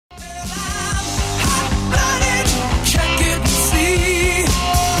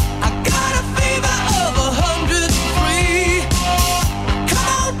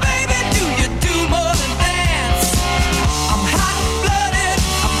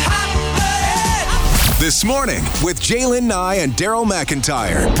This morning with Jaylen Nye and Daryl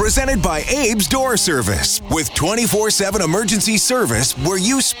McIntyre. Presented by Abe's Door Service. With 24/7 emergency service where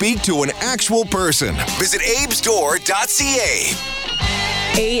you speak to an actual person. Visit abesdoor.ca.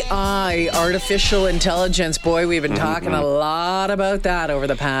 AI, artificial intelligence. Boy, we've been talking a lot about that over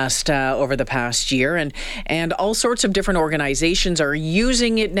the past year, and all sorts of different organizations are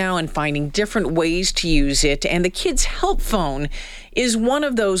using it now and finding different ways to use it. And the Kids Help Phone is one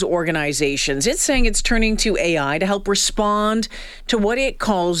of those organizations. It's saying it's turning to AI to help respond to what it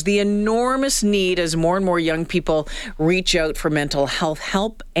calls the enormous need as more and more young people reach out for mental health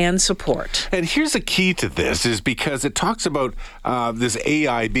help and support. And here's the key to this is because it talks about this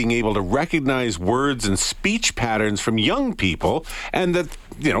AI being able to recognize words and speech patterns from young people, and that,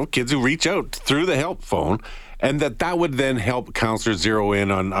 kids who reach out through the help phone, and that would then help counselors zero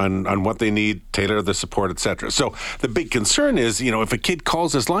in on what they need, tailor the support, etc. So the big concern is, if a kid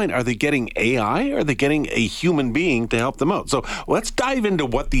calls this line, are they getting AI or are they getting a human being to help them out? So let's dive into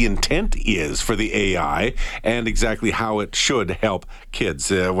what the intent is for the AI and exactly how it should help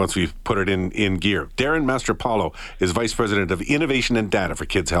kids once we've put it in gear. Darren Mastropalo is Vice President of Innovation and Data for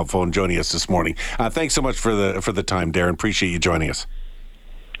Kids Help Phone, joining us this morning. Thanks so much for the time, Darren. Appreciate you joining us.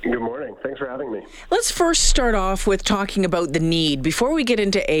 Good morning. Thanks for having me. Let's first start off with talking about the need. Before we get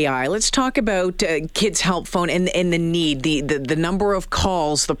into AI, let's talk about Kids Help Phone and the need, the number of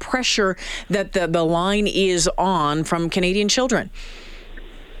calls, the pressure that the line is on from Canadian children.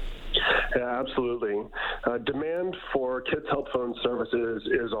 Yeah, absolutely. Demand for Kids Help Phone services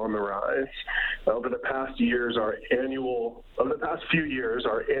is on the rise. Over the past few years, our annual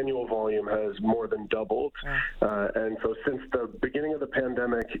volume has more than doubled. And so since the beginning of the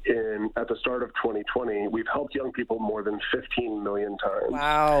pandemic at the start of 2020, we've helped young people more than 15 million times.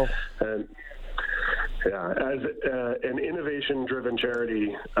 Wow. And as an innovation-driven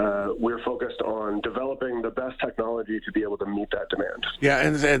charity, we're focused on developing the best technology to be able to meet that demand. Yeah,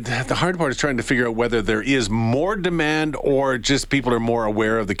 and the hard part is trying to figure out whether there is more demand or just people are more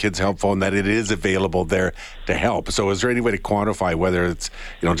aware of the Kids Help Phone, that it is available there to help. So is there any way to quantify whether it's,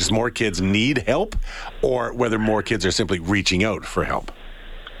 just more kids need help or whether more kids are simply reaching out for help?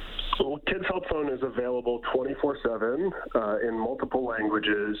 Well, Kids Help Phone is available 24/7 in multiple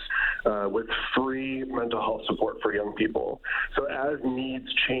languages with free mental health support for young people. So as needs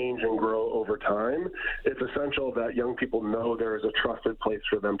change and grow over time, it's essential that young people know there is a trusted place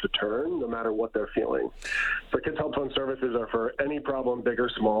for them to turn, no matter what they're feeling. So Kids Help Phone services are for any problem, big or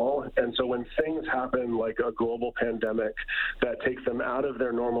small. And so when things happen like a global pandemic that takes them out of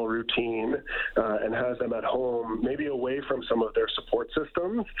their normal routine and has them at home, maybe away from some of their support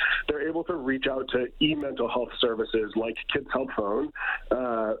systems, they're able to reach out to e-mental health services like Kids Help Phone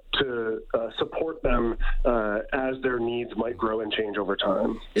to support them as their needs might grow and change over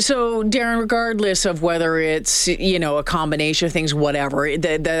time. So, Darren, regardless of whether it's, a combination of things, whatever,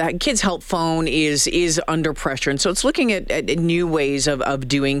 the Kids Help Phone is under pressure. And so it's looking at new ways of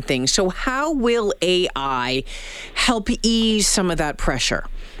doing things. So how will AI help ease some of that pressure?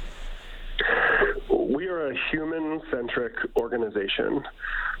 We are a human-centric organization.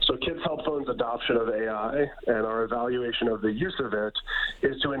 So Kids Help Phone's adoption of AI and our evaluation of the use of it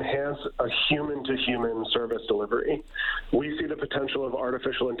is to enhance a human-to-human service delivery. We see the potential of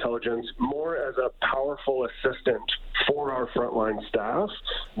artificial intelligence more as a powerful assistant for our frontline staff,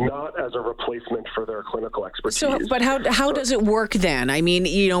 not as a replacement for their clinical expertise. But how does it work then? I mean,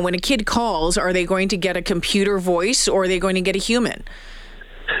 when a kid calls, are they going to get a computer voice or are they going to get a human?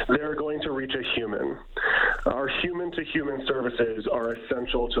 They're going to reach a human. Our human-to-human services are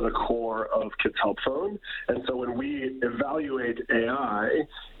essential to the core of Kids Help Phone. And so when we evaluate AI,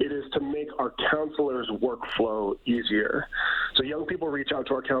 it is to make our counselors' workflow easier. So young people reach out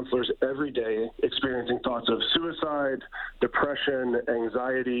to our counselors every day experiencing thoughts of suicide, depression,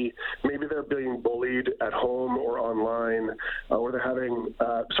 anxiety. Maybe they're being bullied at home or online, or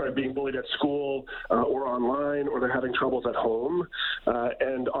they're being bullied at school or online, or they're having troubles at home.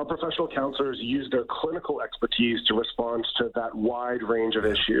 And our professional counselors use their clinical expertise to respond to that wide range of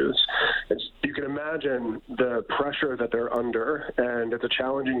issues. You can imagine the pressure that they're under, and it's a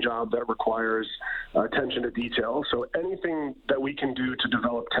challenging job that requires attention to detail. So anything that we can do to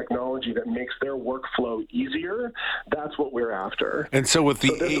develop technology that makes their workflow easier, that's what we're after. And so with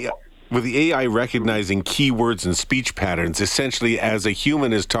the AI recognizing keywords and speech patterns, essentially as a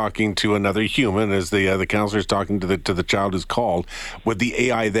human is talking to another human, as the counselor is talking to the child who's called, would the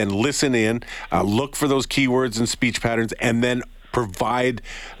AI then listen in, look for those keywords and speech patterns, and then provide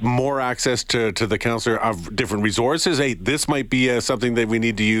more access to the counselor of different resources? Hey, this might be something that we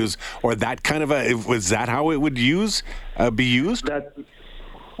need to use, or that kind of was that how it would be used?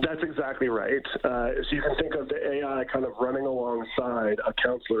 That's exactly right. So you can think of the AI kind of running alongside a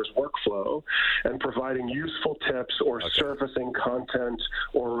counselor's workflow and providing useful tips or surfacing content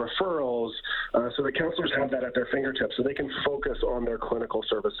or referrals so that counselors have that at their fingertips so they can focus on their clinical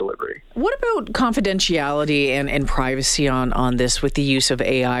service delivery. What about confidentiality and privacy on this with the use of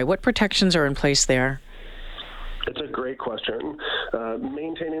AI? What protections are in place there? It's a great question.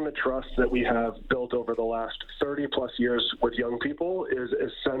 Maintaining the trust that we have built over the last 30 plus years with young people is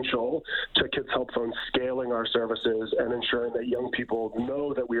essential to Kids Help Phone scaling our services and ensuring that young people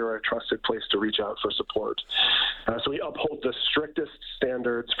know that we are a trusted place to reach out for support. So we uphold the strictest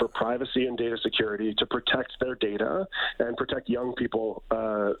standards for privacy and data security to protect their data and protect young people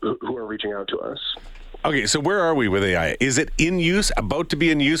who are reaching out to us. Okay, so where are we with AI? Is it in use, about to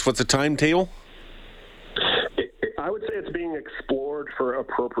be in use? What's the timetable? I would say it's being explored for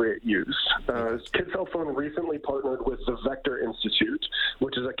appropriate use. Kids Help Phone recently partnered with the Vector Institute,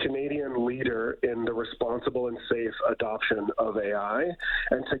 which is a Canadian leader in the responsible and safe adoption of AI.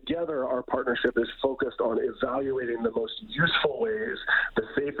 And together, our partnership is focused on evaluating the most useful ways, the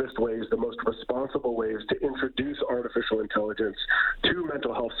safest ways, the most responsible ways to introduce artificial intelligence to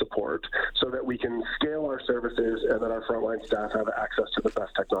mental health support so that we can scale our services and that our frontline staff have access to the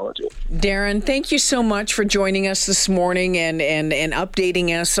best technology. Darren, thank you so much for joining us this morning and updating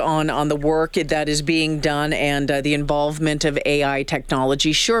us on the work that is being done and the involvement of AI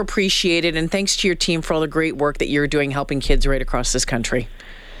technology. Sure appreciate it. And thanks to your team for all the great work that you're doing helping kids right across this country.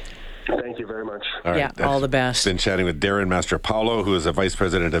 Thank you very much. All right, all the best. Been chatting with Darren Mastropaulo, who is a Vice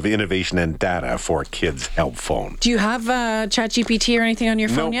President of Innovation and Data for Kids Help Phone. Do you have ChatGPT or anything on your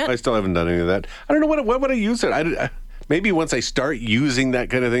phone yet? No, I still haven't done any of that. I don't know what would I use it. Maybe once I start using that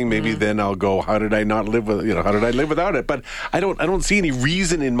kind of thing, maybe then I'll go, how did I not live with, how did I live without it? But I don't see any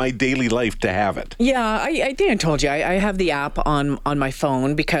reason in my daily life to have it. Yeah, I think I told you, I have the app on my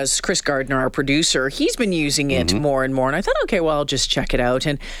phone because Chris Gardner, our producer, he's been using it more and more. And I thought, okay, well, I'll just check it out.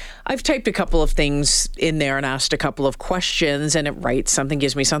 And I've typed a couple of things in there and asked a couple of questions and it writes something,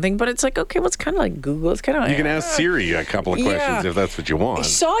 gives me something. But it's like, okay, well, it's kind of like Google. It's kind of You can ask Siri a couple of questions if that's what you want. I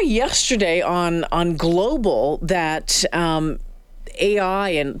saw yesterday on Global that AI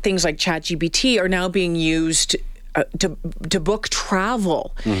and things like ChatGPT are now being used to book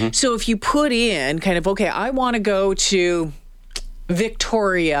travel. So if you put in kind of, okay, I want to go to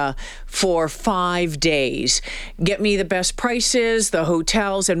Victoria for 5 days. Get me the best prices, the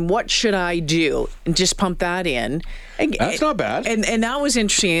hotels, and what should I do? And just pump that in. That's not bad. And that was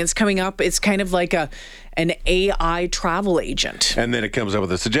interesting. It's coming up. It's kind of like an AI travel agent. And then it comes up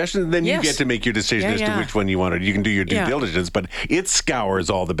with a suggestion, and then you get to make your decision as to which one you want. You can do your due diligence, but it scours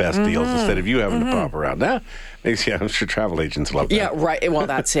all the best deals instead of you having to pop around. Now, I'm sure travel agents love that. Yeah, right. Well,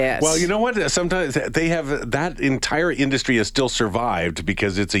 that's it. Well, you know what? Sometimes they have that entire industry has still survived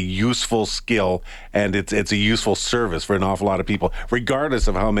because it's a useful skill and it's a useful service for an awful lot of people, regardless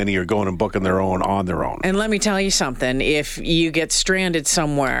of how many are going and booking their own on their own. And let me tell you something. If you get stranded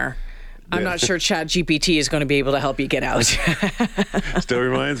somewhere, I'm not sure ChatGPT is going to be able to help you get out. Still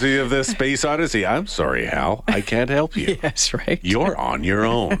reminds me of the Space Odyssey. I'm sorry, Hal. I can't help you. Yes, right. You're on your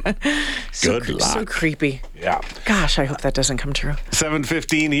own. Good luck. So creepy. Yeah. Gosh, I hope that doesn't come true.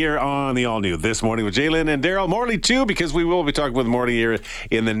 7:15 here on the All New This Morning with Jalen and Daryl Morley, too, because we will be talking with Morley here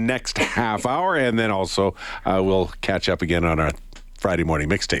in the next half hour. And then also we'll catch up again on our Friday morning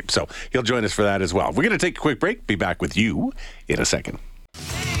mixtape. So he'll join us for that as well. We're going to take a quick break. Be back with you in a second.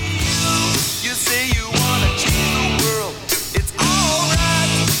 You say you want to change the world. It's all right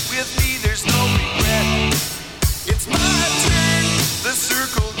with me, there's no regret. It's my turn, the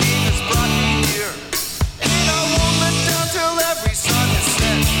circle game has brought me here. And I won't let down till every sun is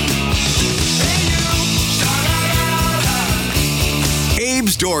set. Hey you, sha-la-la-la.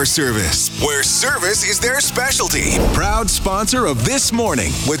 Abe's Door Service, where service is their specialty. Proud sponsor of This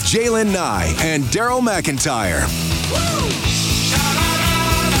Morning with Jalen Nye and Daryl McIntyre. Woo! Sha-la-la-la.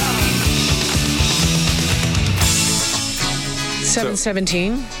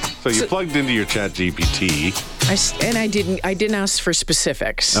 7:17. So you plugged into your ChatGPT. I didn't ask for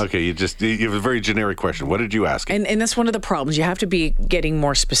specifics. Okay, you have a very generic question. What did you ask? And that's one of the problems. You have to be getting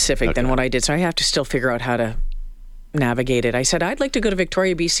more specific than what I did. So I have to still figure out how to navigate it. I said, I'd like to go to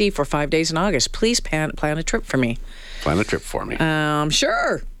Victoria, BC for 5 days in August. Please plan a trip for me. Plan a trip for me.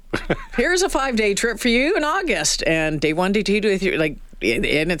 Sure. Here's a 5-day trip for you in August. And day 1, day 2, day 3,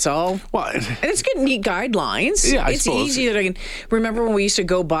 and it's all and it's good neat guidelines. Yeah, I it's suppose. Easy that I can remember when we used to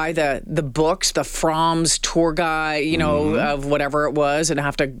go buy the books, the Fromm's tour guide, of whatever it was, and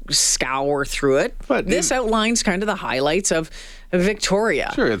have to scour through it. But this outlines kind of the highlights of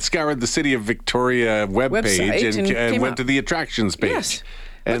Victoria. Sure, it scoured the City of Victoria webpage and went up to the attractions page. Yes.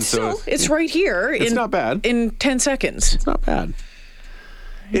 And But still, it's right here. It's not bad. In 10 seconds. It's not bad.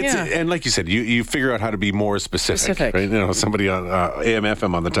 Yeah. And like you said, you figure out how to be more specific. Right? You know, somebody on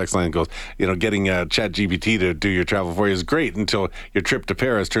AM/FM on the text line goes, getting ChatGPT to do your travel for you is great until your trip to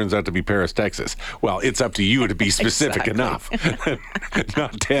Paris turns out to be Paris, Texas. Well, it's up to you to be specific enough,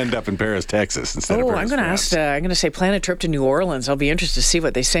 not to end up in Paris, Texas instead of Paris, I'm going to ask. I'm going to say plan a trip to New Orleans. I'll be interested to see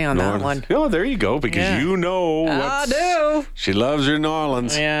what they say on that one. Oh, there you go, because you know I do. She loves your New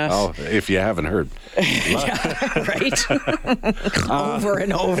Orleans. Yes. Oh, if you haven't heard. Right? Over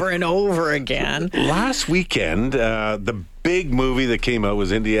and over and over again. Last weekend, the big movie that came out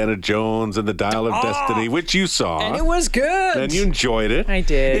was Indiana Jones and the Dial of Destiny, which you saw. And it was good. And you enjoyed it. I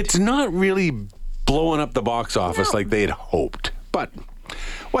did. It's not really blowing up the box office like they'd hoped, but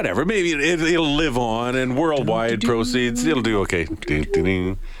whatever. Maybe it'll live on, and worldwide proceeds, it'll do okay.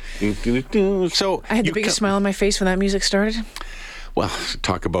 So I had the biggest smile on my face when that music started. Well,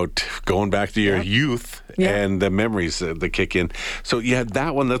 talk about going back to your youth and the memories that kick in. So you had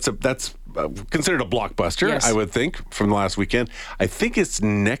that one. That's considered a blockbuster, I would think, from the last weekend. I think it's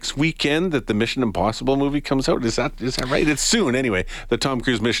next weekend that the Mission Impossible movie comes out. Is that right? It's soon, anyway. The Tom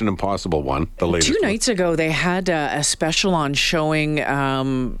Cruise Mission Impossible one, the latest. 2 nights ago, they had a special on showing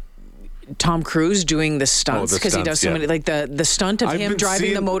Tom Cruise doing the stunts because he does so many, like the stunt of him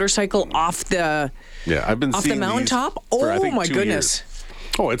driving the motorcycle off the I've been off seeing the mountaintop. For, I think, my 2 goodness! Years.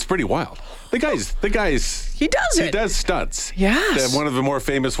 Oh, it's pretty wild. The guy's he does it. He does stunts. Yes. One of the more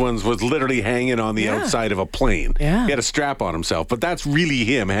famous ones was literally hanging on the outside of a plane. Yeah. He had a strap on himself, but that's really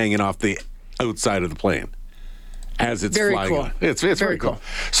him hanging off the outside of the plane as it's very flying. Cool. On. It's very cool.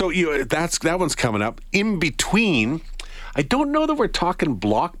 So that one's coming up. In between, I don't know that we're talking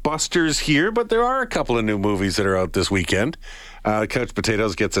blockbusters here, but there are a couple of new movies that are out this weekend. Couch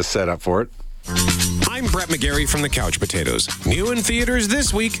Potatoes gets us set up for it. I'm Brett McGarry from the Couch Potatoes. New in theaters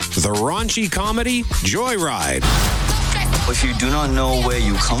this week, the raunchy comedy Joyride. If you do not know where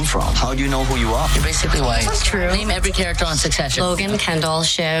you come from, how do you know who you are? You're basically white. That's true. Name every character on Succession. Logan, Kendall,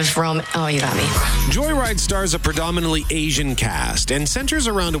 Shiv, Rome. Oh, you got me. Joyride stars a predominantly Asian cast and centers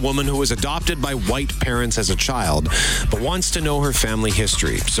around a woman who was adopted by white parents as a child, but wants to know her family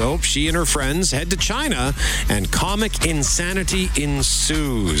history. So she and her friends head to China, and comic insanity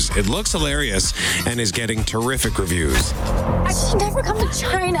ensues. It looks hilarious and is getting terrific reviews. I should never come to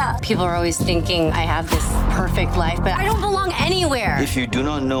China. People are always thinking I have this perfect life, but I don't belong anywhere. If you do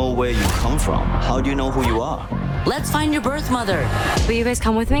not know where you come from, how do you know who you are? Let's find your birth mother. Will you guys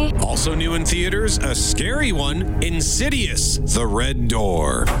come with me? Also new in theaters, a scary one, Insidious, The Red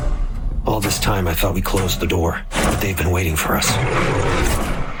Door. All this time I thought we closed the door, but they've been waiting for us.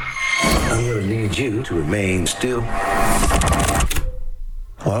 I'm gonna need you to remain still.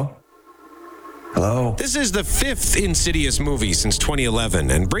 Hello? Hello? This is the 5th Insidious movie since 2011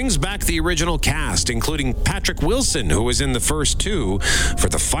 and brings back the original cast, including Patrick Wilson, who was in the first 2, for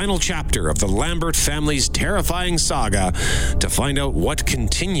the final chapter of the Lambert family's terrifying saga to find out what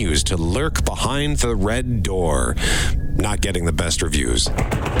continues to lurk behind the red door. Not getting the best reviews.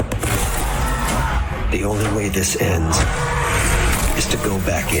 The only way this ends is to go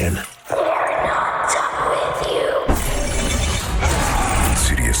back in.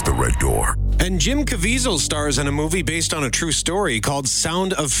 Insidious, The Red Door. And Jim Caviezel stars in a movie based on a true story called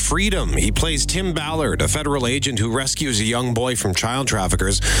Sound of Freedom. He plays Tim Ballard, a federal agent who rescues a young boy from child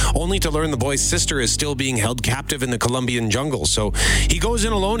traffickers, only to learn the boy's sister is still being held captive in the Colombian jungle. So he goes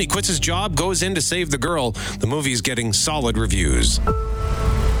in alone, he quits his job, goes in to save the girl. The movie's getting solid reviews.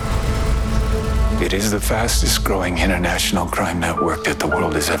 It is the fastest growing international crime network that the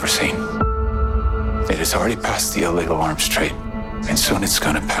world has ever seen. It has already passed the illegal arms trade, and soon it's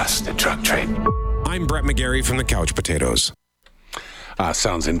going to pass the drug trade. I'm Brett McGarry from the Couch Potatoes.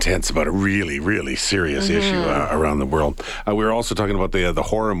 Sounds intense about a really, really serious issue around the world. We were also talking about the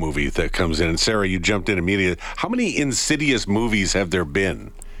horror movie that comes in. And Sarah, you jumped in immediately. How many Insidious movies have there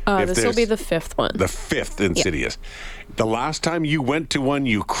been? This will be the 5th one. The 5th Insidious. Yeah. The last time you went to one,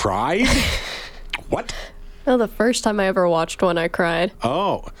 you cried? What? No, the first time I ever watched one, I cried.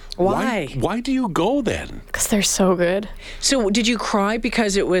 Oh. Why? Why do you go then? Because they're so good. So did you cry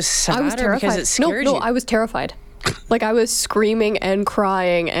because it was sad I was terrified. or because it scared you? No, I was terrified. Like, I was screaming and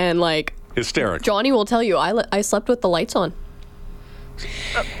crying and, like... Hysterical. Johnny will tell you, I slept with the lights on.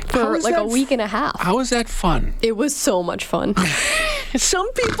 For, like, a week and a half. How is that fun? It was so much fun.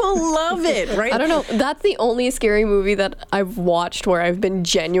 Some people love it, right? I don't know. That's the only scary movie that I've watched where I've been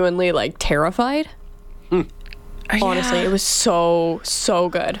genuinely, like, terrified. Honestly, it was so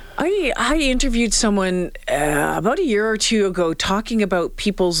good. I interviewed someone about a year or two ago talking about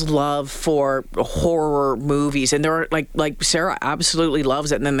people's love for horror movies, and there are like Sarah absolutely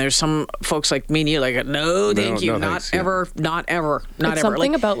loves it, and then there's some folks like me and you like, no, thank you, not ever. It's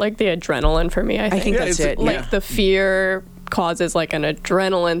something about like the adrenaline for me. I think that's it. Like the fear causes like an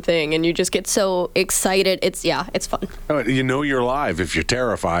adrenaline thing, and you just get so excited. It's fun. Oh, you know you're alive if you're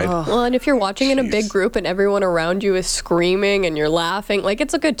terrified. Well, and if you're watching in a big group and everyone around you is screaming and you're laughing, like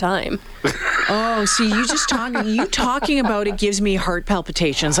it's a good time. Oh, see, you talking about it gives me heart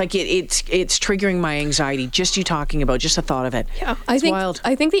palpitations. Like it's triggering my anxiety. Just you talking about, just the thought of it. Yeah, it's wild.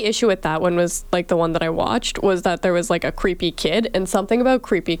 I think the issue with that one was like the one that I watched was that there was like a creepy kid, and something about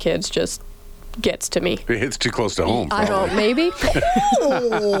creepy kids just gets to me. It hits too close to home. I don't know, maybe.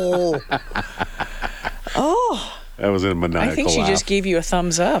 Oh. That was a maniacal I think she laugh. just gave you a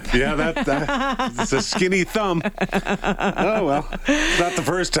thumbs up. Yeah, it's a skinny thumb. Oh, well, it's not the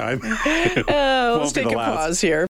first time. Let's take a pause here.